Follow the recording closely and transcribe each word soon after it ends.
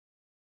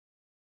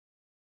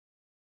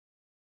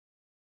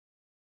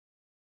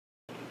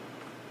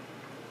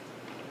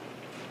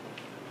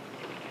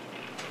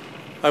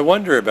I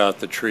wonder about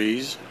the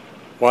trees.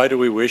 Why do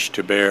we wish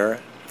to bear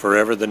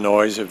forever the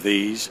noise of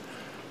these,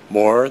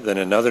 more than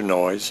another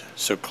noise,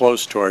 so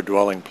close to our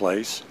dwelling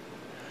place?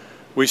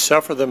 We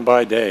suffer them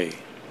by day,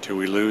 till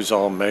we lose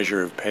all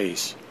measure of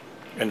pace,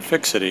 and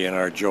fixity in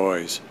our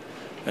joys,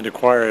 and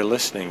acquire a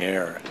listening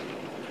air.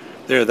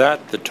 They're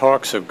that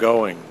talks of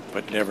going,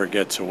 but never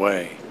gets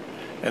away,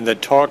 and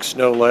that talks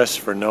no less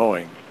for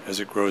knowing,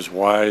 as it grows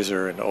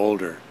wiser and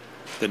older,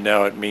 than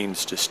now it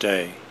means to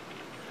stay.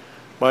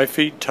 My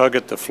feet tug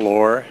at the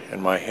floor, and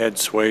my head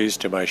sways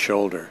to my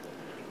shoulder,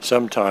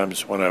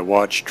 sometimes when I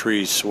watch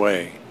trees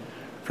sway,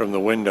 from the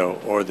window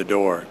or the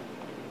door.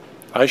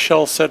 I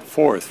shall set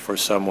forth for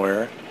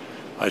somewhere,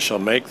 I shall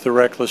make the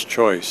reckless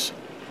choice,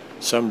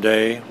 some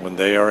day when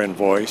they are in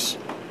voice,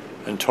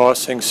 and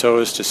tossing so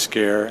as to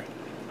scare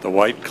the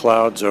white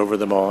clouds over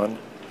them on.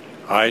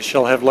 I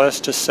shall have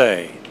less to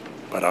say,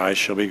 but I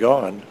shall be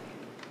gone.